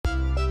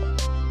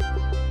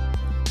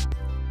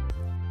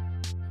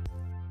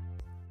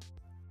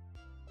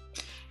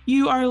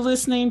You are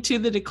listening to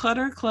the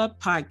Declutter Club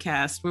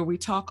podcast, where we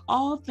talk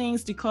all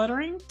things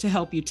decluttering to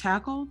help you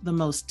tackle the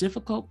most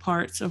difficult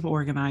parts of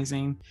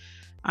organizing.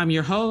 I'm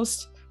your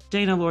host,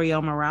 Dana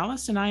L'Oreal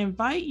Morales, and I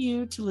invite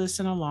you to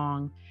listen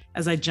along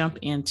as I jump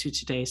into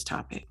today's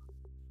topic.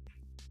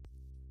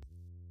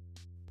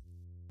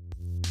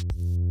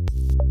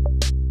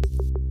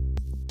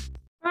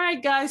 All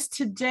right, guys,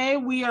 today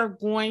we are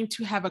going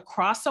to have a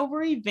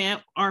crossover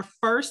event, our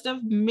first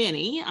of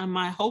many.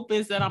 My hope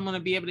is that I'm going to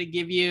be able to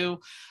give you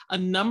a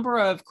number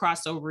of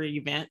crossover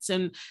events.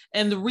 And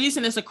the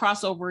reason it's a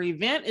crossover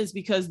event is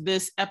because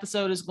this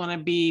episode is going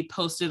to be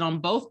posted on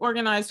both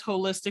Organized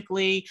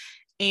Holistically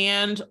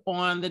and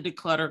on the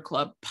Declutter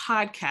Club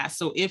podcast.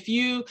 So if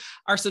you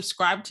are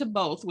subscribed to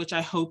both, which I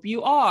hope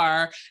you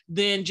are,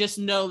 then just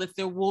know that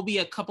there will be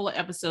a couple of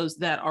episodes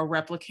that are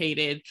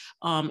replicated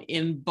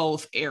in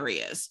both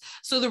areas.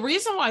 So the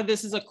reason why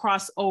this is a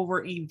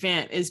crossover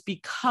event is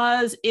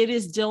because it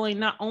is dealing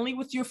not only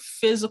with your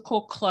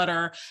physical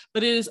clutter,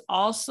 but it is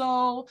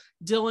also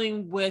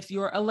dealing with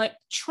your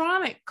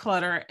electronic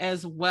clutter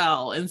as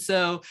well. And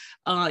so,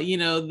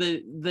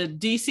 the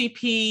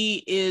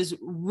DCP is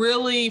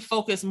really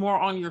focused more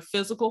on your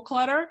physical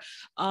clutter.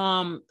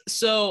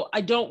 So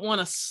I don't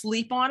want to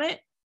sleep on it,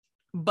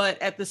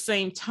 but at the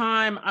same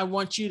time, I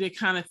want you to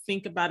kind of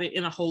think about it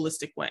in a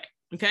holistic way.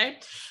 Okay.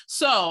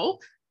 So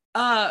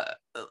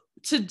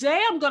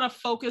today I'm going to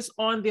focus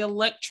on the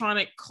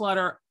electronic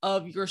clutter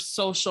of your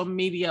social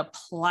media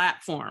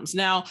platforms.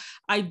 Now,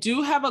 I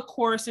do have a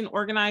course in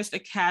Organized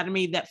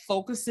Academy that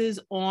focuses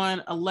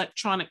on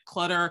electronic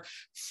clutter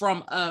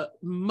from a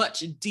much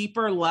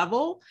deeper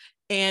level.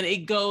 And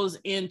it goes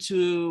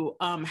into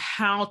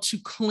how to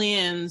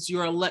cleanse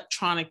your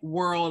electronic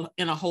world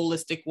in a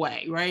holistic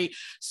way, right?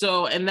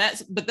 So,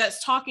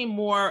 that's talking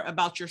more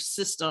about your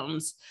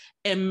systems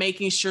and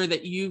making sure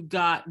that you've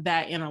got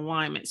that in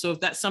alignment. So if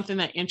that's something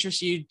that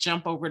interests you,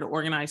 jump over to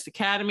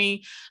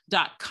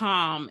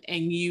organizedacademy.com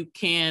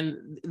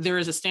and there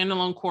is a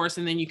standalone course,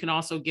 and then you can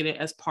also get it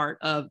as part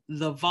of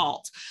the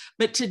vault.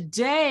 But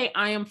today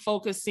I am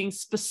focusing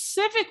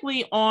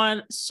specifically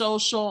on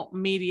social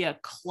media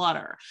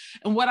clutter.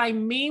 And what I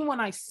mean when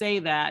I say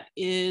that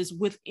is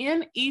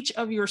within each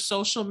of your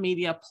social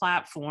media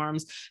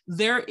platforms,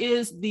 there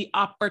is the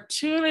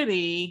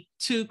opportunity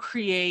to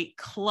create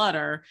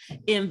clutter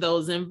in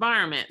those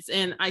environments.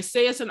 And I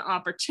say it's an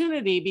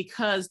opportunity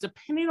because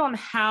depending on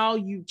how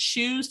you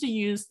choose to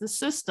use the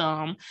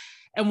system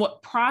and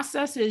what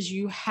processes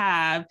you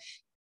have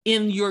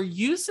in your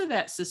use of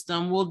that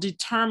system will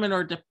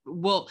determine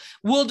will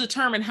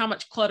determine how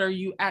much clutter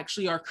you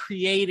actually are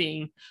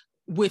creating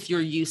with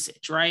your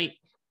usage, right?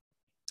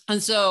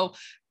 And so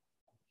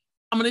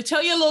I'm going to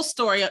tell you a little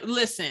story.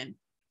 Listen,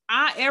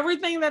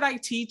 everything that I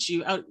teach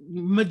you, a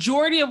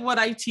majority of what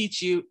I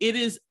teach you, it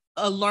is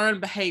a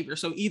learned behavior.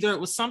 So either it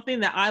was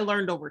something that I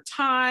learned over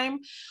time,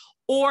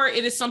 or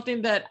it is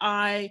something that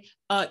I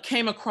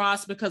came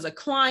across because a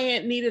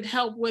client needed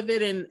help with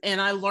it,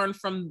 and I learned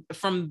from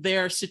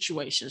their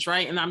situations,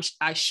 right? And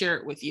I share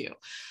it with you.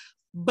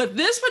 But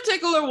this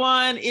particular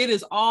one, it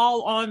is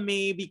all on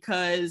me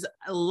because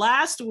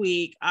last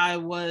week I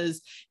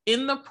was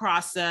in the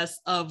process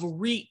of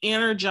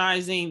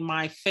re-energizing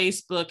my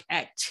Facebook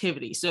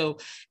activity. So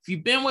if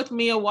you've been with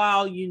me a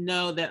while, you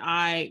know that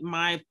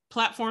my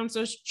platforms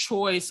of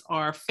choice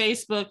are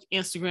Facebook,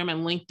 Instagram,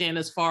 and LinkedIn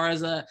as far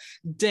as a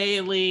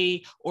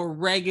daily or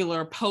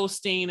regular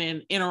posting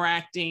and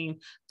interacting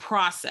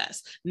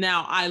process.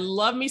 Now, I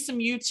love me some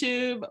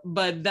YouTube,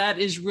 but that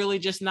is really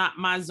just not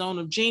my zone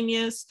of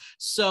genius.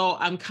 So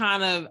I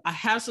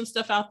have some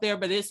stuff out there,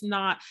 but it's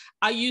not,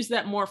 I use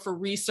that more for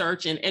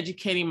research and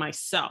educating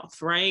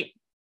myself, right?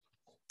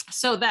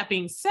 So that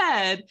being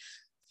said,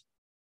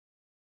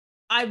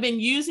 I've been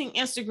using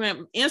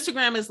Instagram.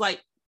 Instagram is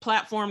like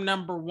platform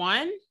number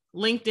 1,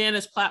 LinkedIn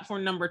is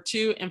platform number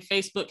 2, and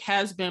Facebook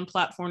has been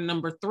platform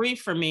number 3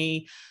 for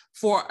me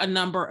for a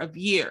number of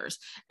years.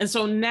 And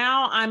so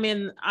now I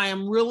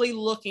am really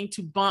looking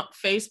to bump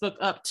Facebook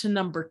up to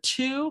number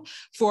 2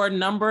 for a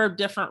number of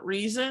different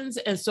reasons.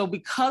 And so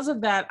because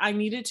of that, I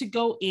needed to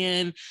go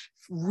in,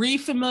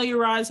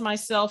 refamiliarize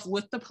myself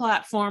with the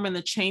platform and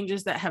the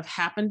changes that have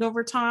happened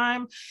over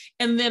time,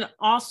 and then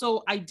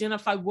also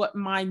identify what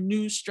my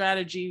new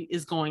strategy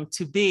is going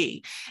to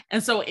be.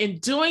 And so in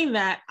doing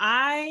that,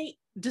 I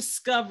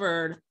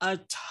discovered a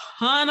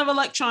ton of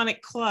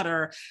electronic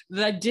clutter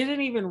that I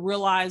didn't even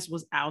realize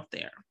was out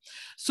there.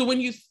 So when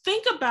you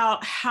think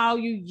about how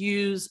you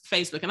use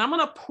Facebook, and I'm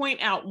going to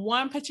point out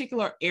one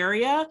particular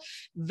area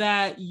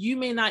that you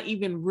may not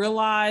even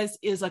realize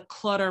is a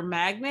clutter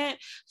magnet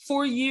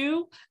for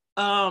you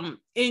in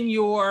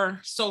your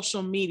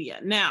social media.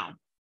 Now,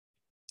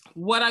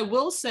 what I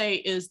will say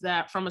is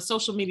that from a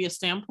social media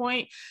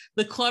standpoint,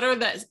 the clutter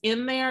that's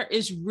in there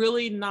is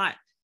really not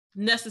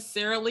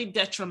necessarily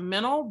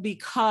detrimental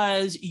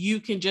because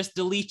you can just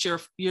delete your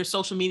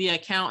social media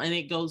account and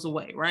it goes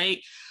away, right?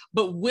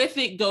 But with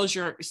it goes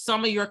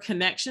some of your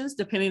connections,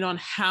 depending on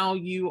how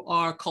you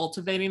are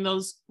cultivating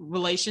those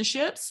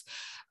relationships.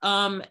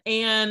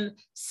 and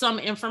some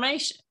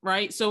information,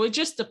 right? So it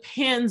just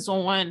depends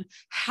on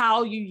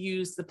how you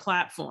use the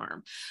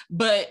platform.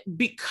 But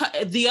because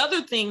the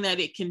other thing that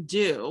it can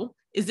do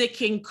is it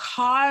can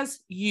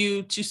cause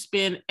you to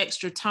spend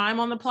extra time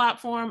on the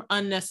platform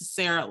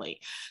unnecessarily.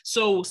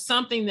 So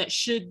something that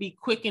should be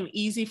quick and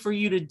easy for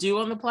you to do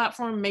on the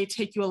platform may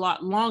take you a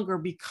lot longer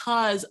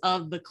because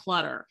of the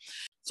clutter.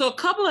 So a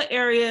couple of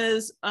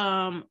areas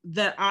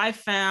that I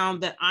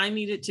found that I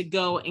needed to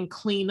go and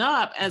clean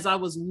up as I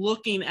was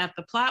looking at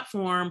the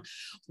platform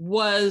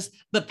was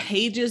the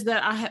pages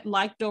that I had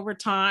liked over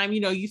time. You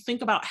know, you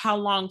think about how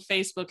long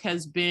Facebook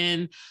has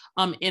been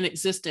in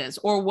existence,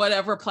 or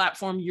whatever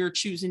platform you're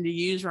choosing to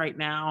use right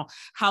now,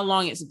 how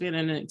long it's been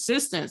in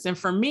existence. And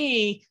for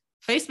me,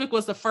 Facebook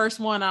was the first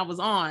one I was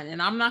on,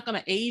 and I'm not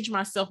going to age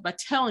myself by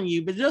telling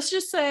you, but let's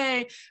just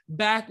say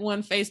back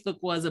when Facebook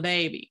was a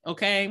baby.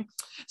 Okay.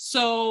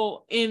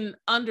 So in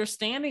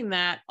understanding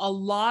that, a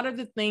lot of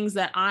the things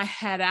that I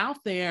had out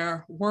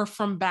there were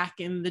from back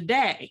in the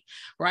day,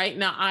 right?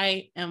 Now,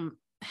 I am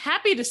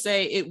happy to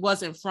say it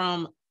wasn't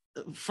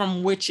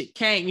from which it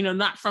came, you know,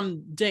 not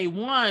from day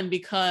one,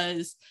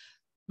 because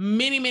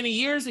many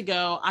years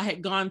ago, I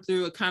had gone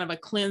through a kind of a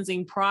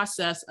cleansing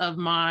process of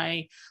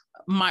my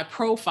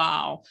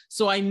profile.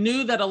 So I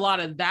knew that a lot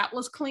of that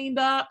was cleaned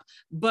up,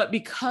 but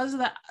because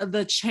of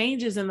the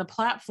changes in the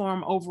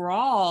platform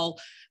overall,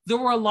 there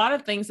were a lot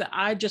of things that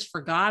I just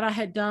forgot I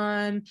had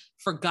done,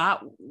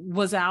 forgot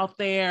was out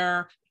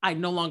there. I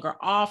no longer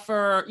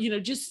offer, you know,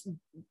 just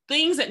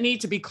things that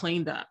need to be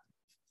cleaned up.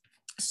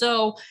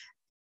 So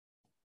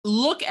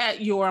look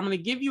at I'm going to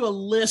give you a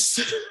list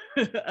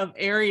of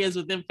areas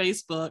within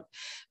Facebook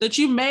that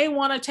you may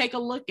want to take a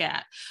look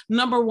at.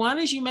 Number one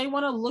is you may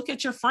want to look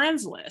at your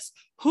friends list.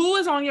 Who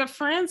is on your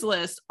friends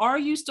list? Are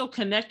you still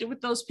connected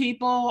with those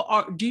people?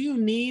 Or do you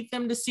need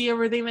them to see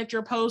everything that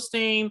you're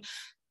posting?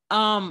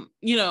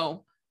 You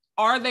know,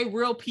 are they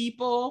real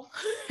people?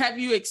 Have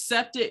you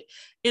accepted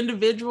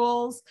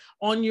individuals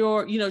on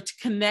your, you know, to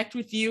connect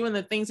with you and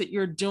the things that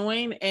you're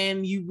doing,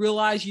 and you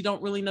realize you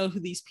don't really know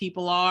who these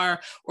people are,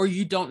 or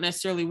you don't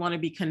necessarily want to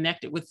be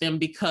connected with them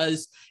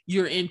because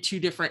you're in two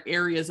different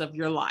areas of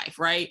your life,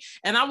 right?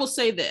 And I will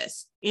say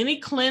this, any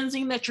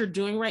cleansing that you're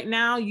doing right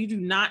now, you do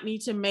not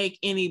need to make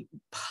any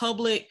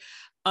public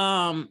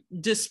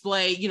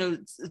display, you know,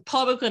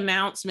 public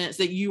announcements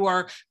that you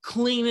are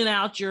cleaning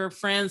out your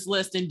friends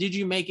list and did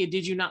you make it,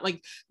 did you not,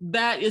 like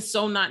that is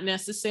so not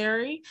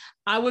necessary.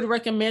 I would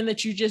recommend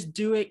that you just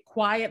do it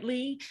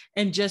quietly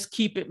and just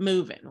keep it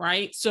moving,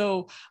 right?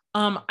 So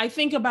I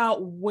think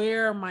about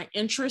where my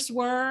interests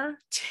were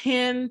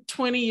 10,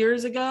 20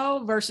 years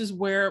ago versus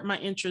where my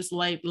interests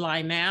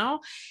lie now.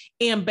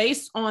 And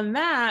based on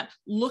that,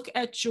 look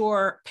at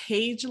your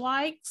page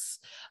likes,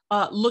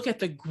 look at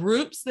the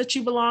groups that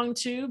you belong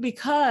to,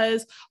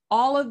 because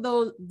all of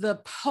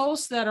the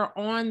posts that are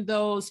on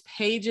those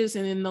pages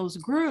and in those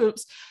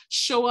groups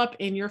show up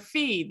in your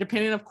feed,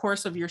 depending, of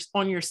course,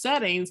 on your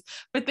settings,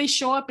 but they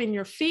show up in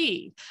your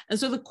feed. And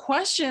so the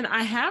question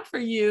I have for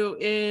you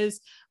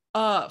is,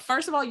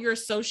 first of all, you're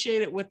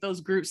associated with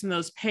those groups and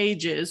those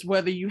pages,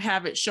 whether you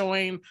have it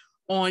showing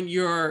on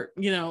your,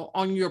 you know,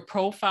 on your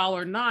profile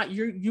or not,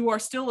 you are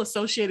still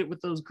associated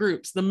with those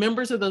groups. The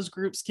members of those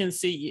groups can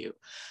see you.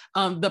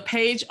 The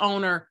page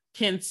owner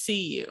can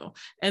see you.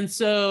 And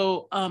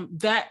so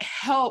that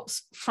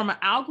helps from an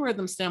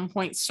algorithm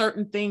standpoint,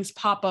 certain things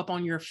pop up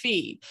on your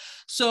feed.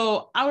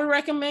 So I would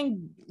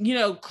recommend, you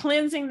know,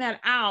 cleansing that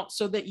out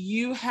so that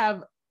you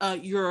have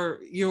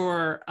your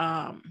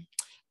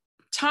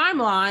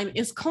timeline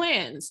is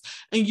cleansed,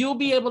 and you'll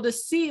be able to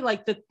see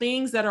like the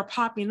things that are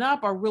popping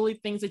up are really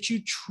things that you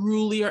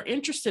truly are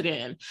interested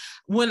in.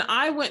 When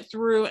I went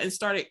through and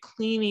started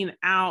cleaning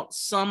out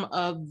some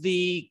of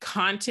the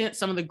content,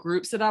 some of the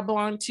groups that I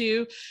belong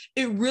to,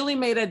 it really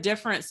made a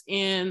difference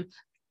in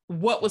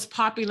what was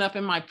popping up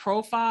in my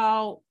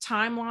profile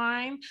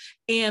timeline,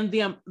 and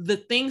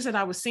the things that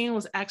I was seeing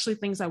was actually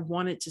things I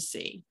wanted to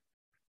see.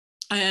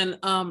 And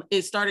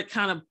it started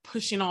kind of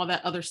pushing all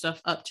that other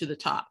stuff up to the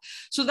top.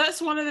 So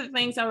that's one of the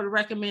things I would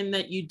recommend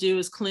that you do,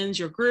 is cleanse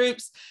your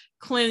groups,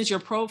 cleanse your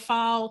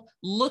profile,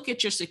 look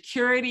at your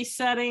security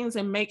settings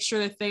and make sure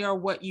that they are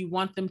what you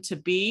want them to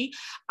be.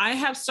 I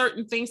have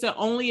certain things that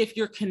only if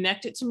you're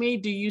connected to me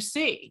do you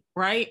see,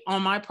 right,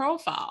 on my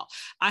profile.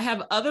 I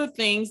have other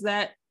things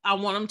that I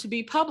want them to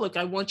be public.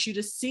 I want you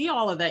to see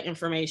all of that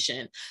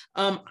information.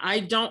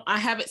 I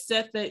have it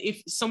set that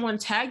if someone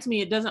tags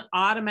me, it doesn't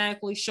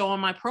automatically show on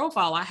my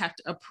profile. I have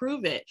to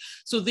approve it.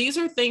 So these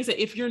are things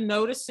that if you're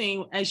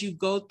noticing as you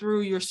go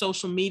through your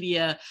social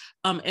media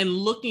and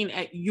looking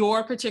at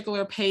your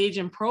particular page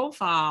and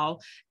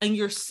profile, and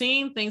you're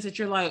seeing things that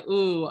you're like,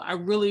 ooh, I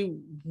really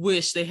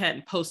wish they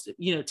hadn't posted,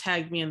 you know,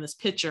 tagged me in this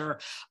picture,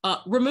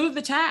 remove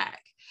the tag.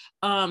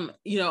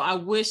 You know, I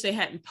wish they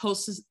hadn't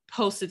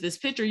posted this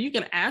picture. You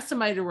can ask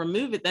somebody to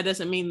remove it. That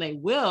doesn't mean they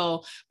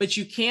will, but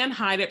you can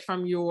hide it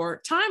from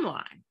your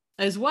timeline.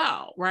 as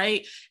well,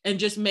 right? And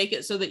just make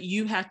it so that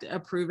you have to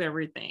approve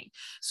everything.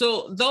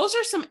 So those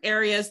are some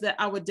areas that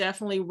I would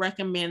definitely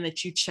recommend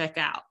that you check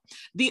out.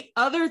 The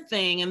other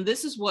thing, and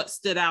this is what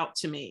stood out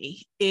to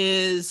me,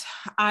 is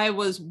I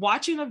was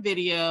watching a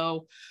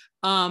video.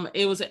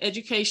 It was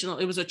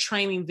it was a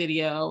training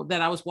video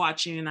that I was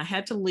watching, and I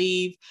had to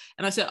leave.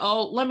 And I said,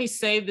 oh, let me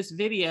save this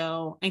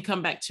video and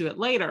come back to it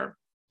later.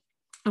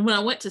 And when I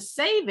went to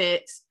save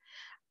it,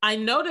 I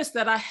noticed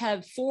that I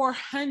had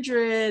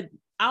 400,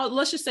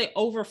 let's just say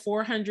over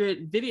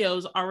 400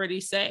 videos already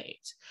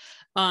saved.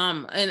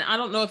 And I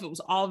don't know if it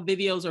was all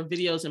videos or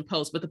videos in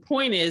post, but the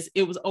point is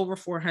it was over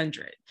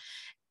 400.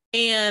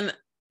 And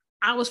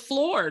I was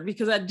floored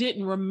because I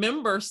didn't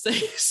remember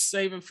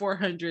saving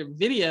 400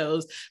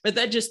 videos, but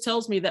that just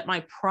tells me that my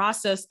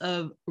process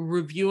of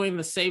reviewing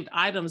the saved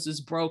items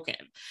is broken.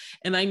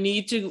 And I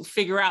need to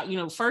figure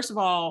out, first of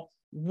all,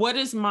 what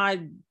is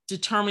my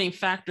determining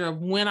factor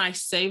of when I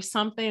save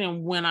something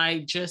and when I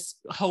just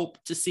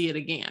hope to see it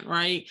again,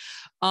 right?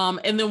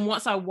 And then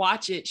once I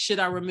watch it, should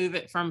I remove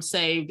it from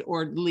saved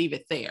or leave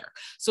it there?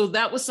 So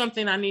that was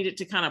something I needed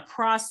to kind of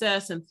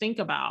process and think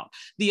about.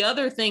 The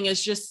other thing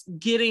is just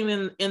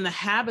getting in the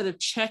habit of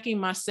checking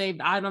my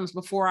saved items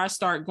before I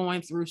start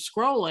going through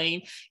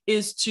scrolling,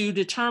 is to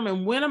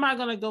determine when am I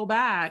going to go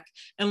back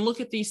and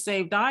look at these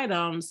saved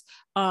items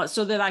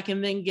so that I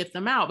can then get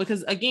them out.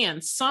 Because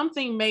again,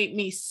 something made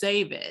me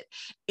save it.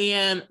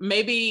 And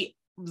maybe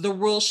the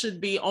rule should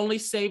be only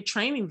save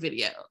training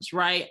videos,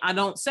 right? I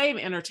don't save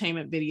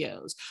entertainment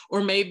videos.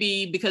 Or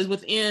maybe because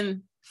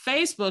within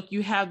Facebook,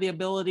 you have the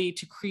ability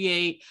to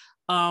create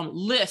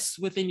lists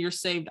within your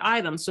saved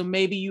items. So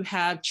maybe you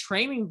have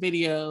training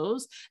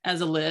videos as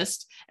a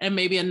list, and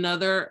maybe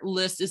another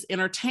list is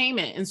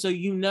entertainment. And so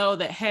you know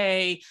that,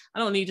 hey, I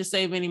don't need to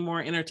save any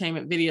more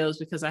entertainment videos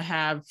because I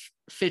have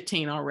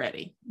 15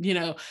 already.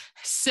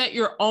 Set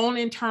your own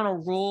internal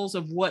rules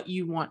of what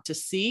you want to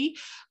see,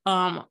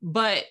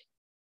 but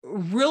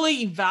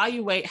really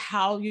evaluate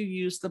how you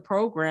use the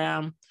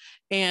program.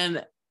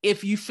 And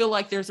if you feel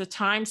like there's a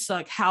time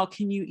suck, how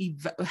can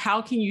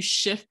you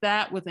shift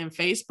that within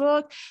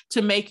Facebook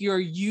to make your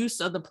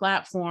use of the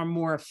platform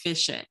more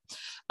efficient?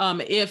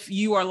 If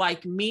you are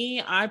like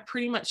me, I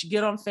pretty much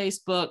get on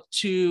Facebook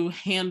to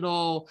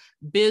handle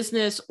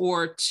business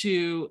or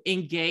to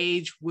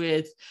engage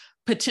with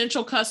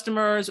potential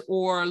customers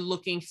or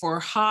looking for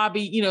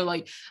hobby,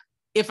 like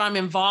if I'm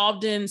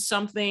involved in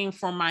something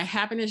for my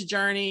happiness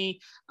journey,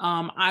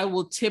 I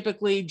will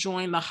typically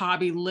join the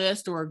hobby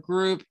list or a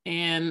group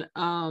and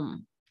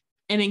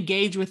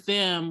engage with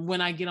them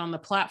when I get on the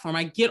platform.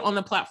 I get on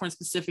the platform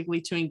specifically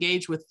to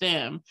engage with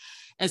them.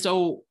 And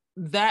so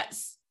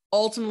that's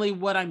ultimately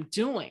what I'm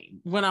doing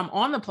when I'm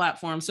on the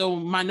platform. So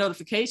my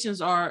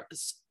notifications are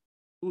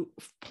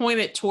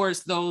pointed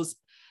towards those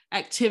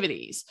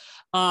activities.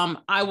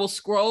 I will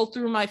scroll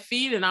through my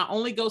feed and I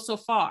only go so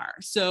far.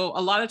 So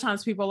a lot of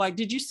times people are like,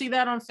 did you see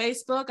that on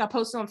Facebook? I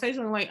posted on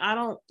Facebook. I'm like, I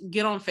don't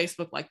get on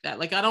Facebook like that.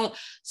 Like I don't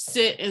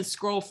sit and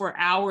scroll for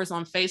hours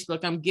on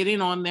Facebook. I'm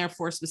getting on there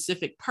for a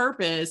specific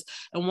purpose.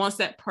 And once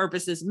that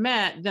purpose is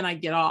met, then I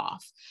get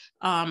off.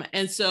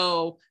 And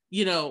so,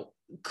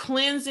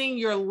 cleansing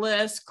your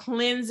list,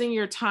 cleansing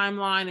your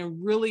timeline, and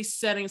really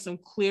setting some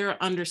clear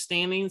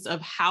understandings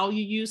of how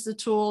you use the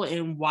tool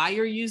and why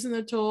you're using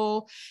the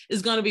tool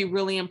is going to be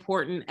really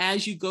important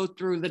as you go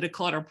through the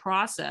declutter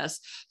process,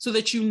 so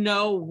that you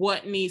know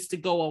what needs to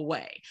go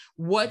away.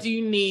 What do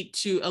you need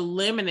to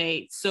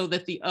eliminate so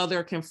that the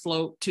other can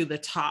float to the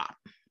top?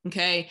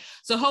 Okay,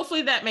 so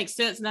hopefully that makes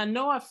sense. And I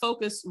know I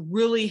focus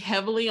really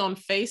heavily on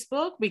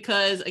Facebook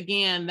because,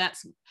 again,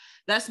 that's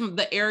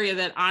the area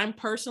that I'm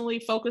personally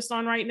focused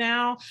on right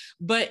now.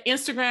 But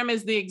Instagram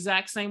is the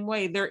exact same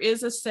way. There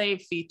is a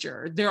save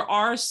feature. There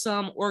are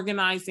some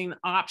organizing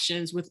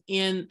options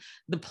within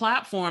the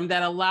platform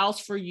that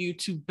allows for you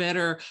to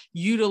better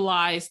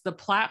utilize the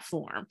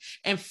platform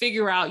and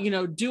figure out,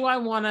 do I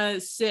want to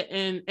sit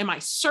and am I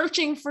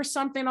searching for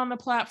something on the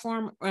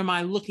platform? Or am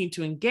I looking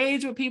to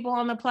engage with people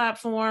on the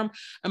platform?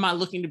 Am I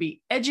looking to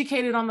be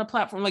educated on the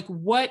platform? Like,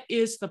 what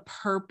is the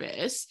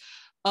purpose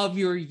of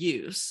your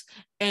use?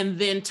 And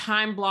then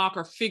time block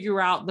or figure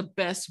out the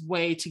best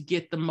way to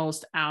get the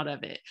most out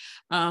of it.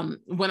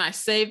 When I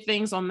save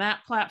things on that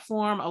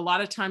platform, a lot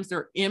of times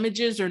their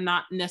images are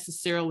not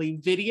necessarily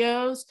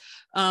videos,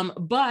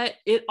 but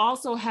it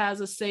also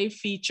has a save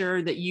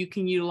feature that you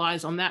can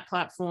utilize on that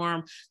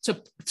platform to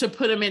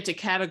put them into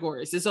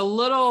categories. It's a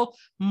little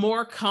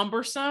more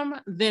cumbersome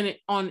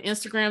on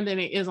Instagram than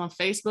it is on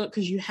Facebook,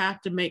 because you have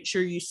to make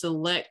sure you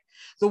select,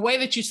 the way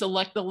that you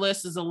select the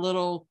list is a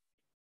little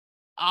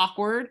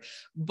awkward,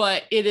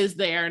 but it is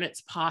there and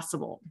it's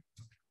possible.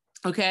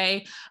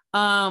 Okay.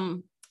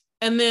 And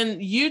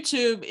then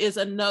YouTube is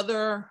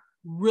another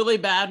really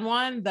bad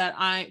one that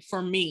I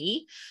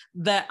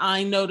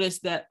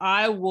noticed that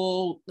I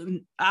will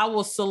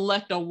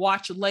select a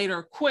watch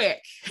later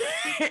quick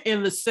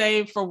in the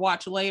save for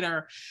watch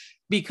later,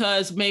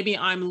 because maybe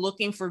I'm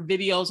looking for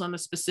videos on a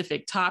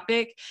specific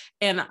topic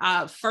and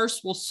I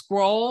first will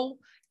scroll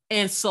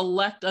and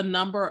select a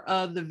number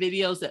of the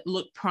videos that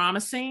look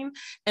promising,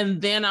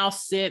 and then I'll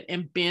sit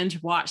and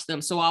binge watch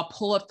them. So I'll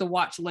pull up the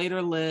watch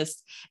later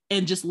list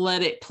and just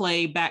let it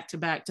play back to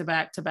back to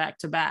back to back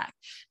to back.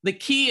 The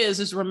key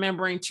is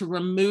remembering to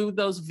remove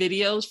those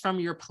videos from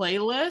your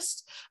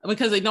playlist,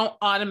 because they don't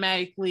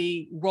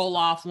automatically roll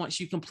off once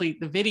you complete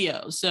the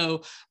video.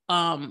 So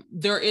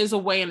there is a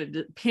way, and it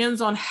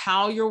depends on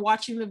how you're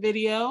watching the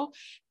video,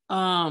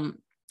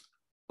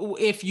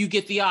 if you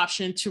get the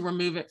option to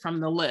remove it from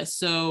the list.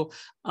 So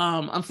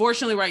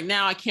unfortunately right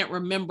now, I can't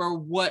remember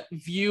what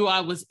view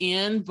I was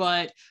in,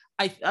 but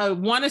I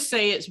want to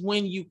say it's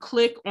when you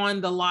click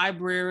on the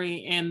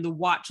library and the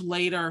watch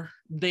later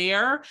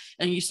there,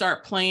 and you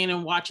start playing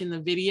and watching the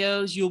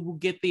videos, you will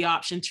get the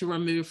option to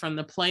remove from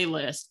the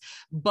playlist.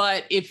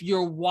 But if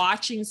you're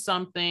watching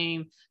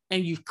something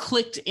and you've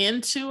clicked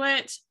into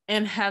it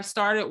and have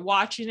started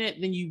watching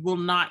it, then you will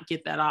not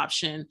get that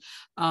option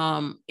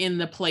in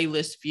the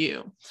playlist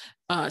view.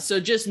 So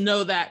just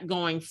know that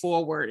going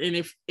forward.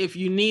 And if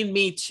you need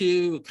me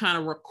to kind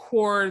of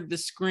record the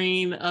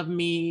screen of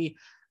me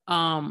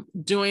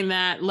doing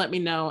that, let me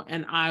know,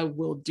 and I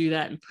will do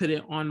that and put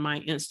it on my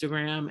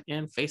Instagram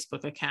and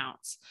Facebook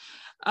accounts.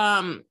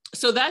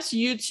 So that's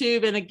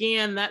YouTube. And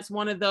again, that's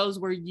one of those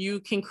where you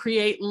can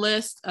create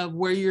lists of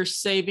where you're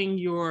saving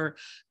your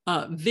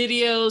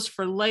videos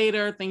for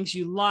later, things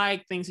you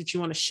like, things that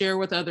you want to share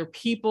with other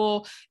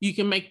people. You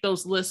can make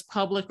those lists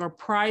public or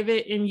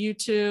private in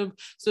YouTube.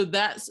 So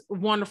that's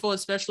wonderful,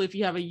 especially if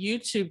you have a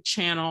YouTube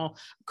channel.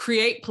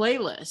 Create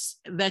playlists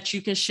that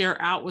you can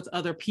share out with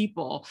other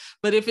people.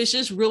 But if it's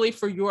just really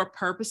for your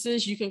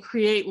purposes, you can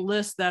create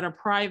lists that are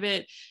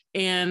private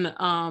and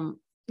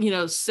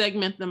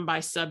segment them by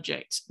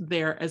subject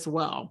there as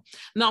well.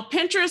 Now,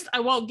 Pinterest, I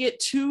won't get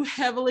too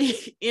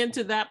heavily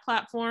into that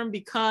platform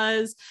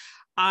because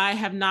I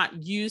have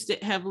not used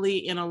it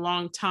heavily in a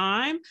long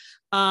time.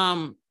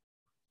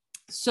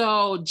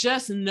 So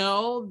just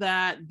know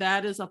that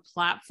that is a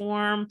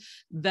platform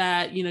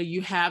that,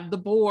 you have the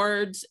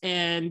boards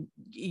and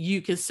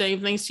you can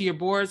save things to your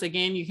boards.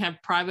 Again, you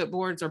have private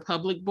boards or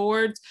public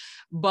boards,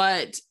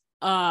 but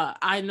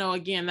I know,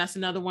 again, that's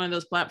another one of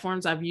those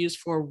platforms I've used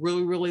for a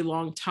really, really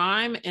long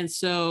time. And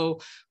so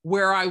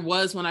where I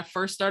was when I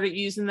first started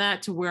using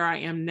that to where I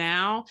am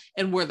now,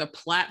 and where the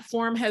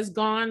platform has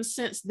gone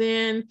since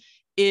then,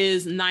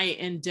 is night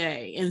and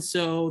day. And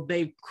so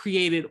they've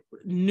created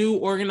new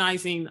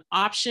organizing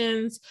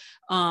options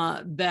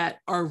that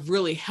are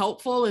really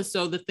helpful. And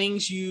so the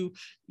things you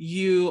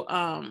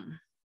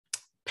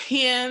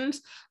pinned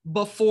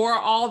before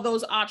all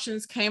those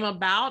options came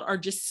about are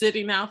just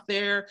sitting out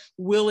there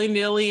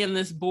willy-nilly in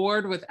this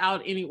board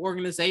without any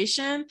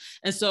organization.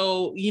 And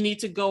so you need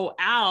to go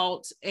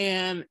out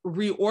and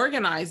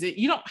reorganize it.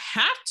 You don't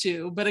have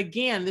to, but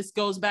again, this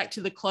goes back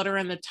to the clutter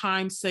and the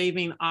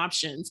time-saving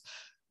options.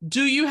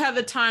 Do you have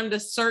the time to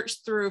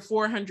search through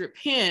 400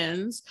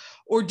 pins,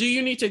 or do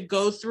you need to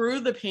go through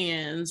the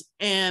pins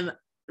and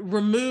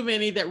remove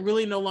any that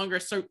really no longer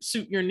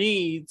suit your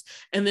needs,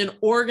 and then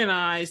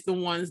organize the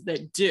ones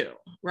that do,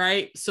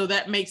 right? So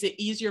that makes it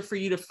easier for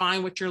you to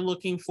find what you're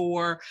looking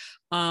for,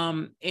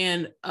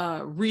 and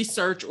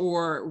research,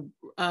 or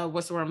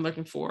what's the word I'm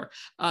looking for?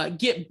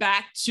 Get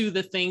back to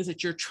the things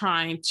that you're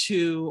trying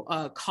to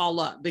call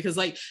up, because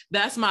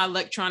that's my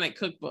electronic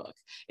cookbook.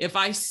 If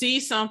I see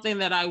something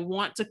that I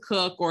want to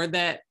cook or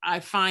that I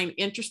find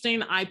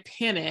interesting, I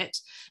pin it.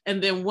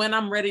 And then when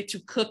I'm ready to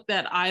cook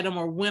that item,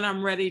 or when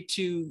I'm ready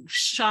to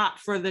shop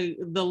for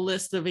the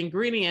list of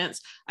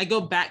ingredients, I go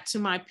back to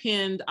my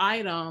pinned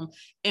item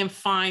and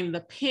find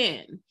the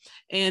pin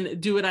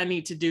and do what I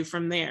need to do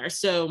from there.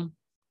 So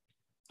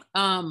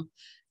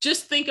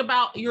just think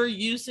about your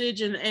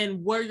usage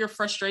and where your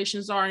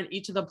frustrations are in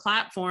each of the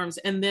platforms,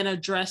 and then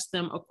address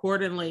them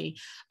accordingly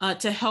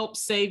to help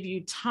save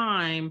you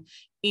time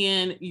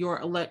in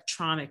your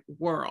electronic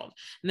world.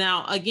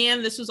 Now,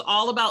 again, this was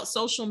all about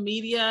social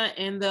media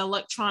and the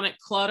electronic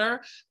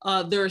clutter.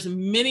 There's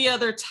many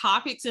other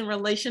topics in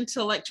relation to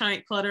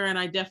electronic clutter, and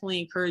I definitely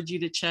encourage you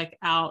to check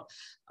out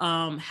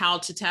How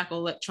to Tackle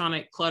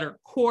Electronic Clutter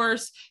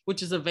course,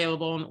 which is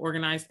available on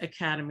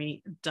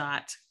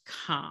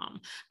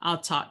organizedacademy.com. I'll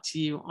talk to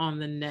you on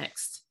the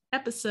next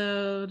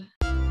episode.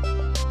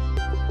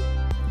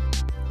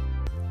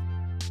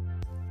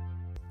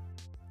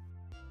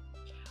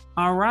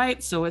 All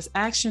right, so it's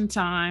action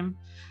time.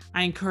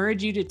 I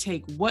encourage you to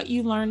take what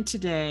you learned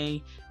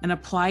today and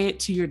apply it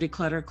to your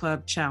Declutter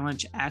Club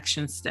Challenge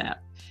action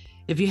step.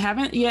 If you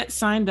haven't yet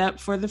signed up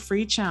for the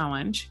free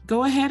challenge,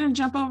 go ahead and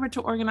jump over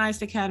to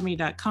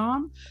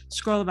organizedacademy.com,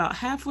 scroll about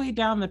halfway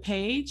down the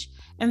page,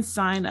 and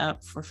sign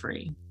up for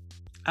free.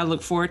 I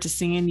look forward to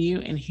seeing you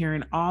and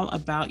hearing all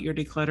about your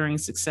decluttering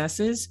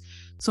successes.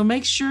 So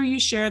make sure you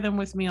share them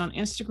with me on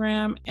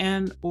Instagram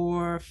and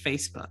or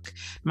Facebook.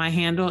 My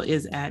handle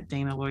is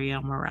 @Dana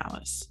L'Oreal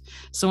Morales.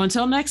 So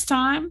until next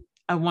time,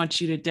 I want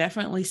you to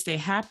definitely stay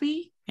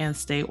happy and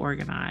stay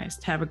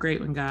organized. Have a great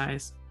one,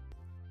 guys.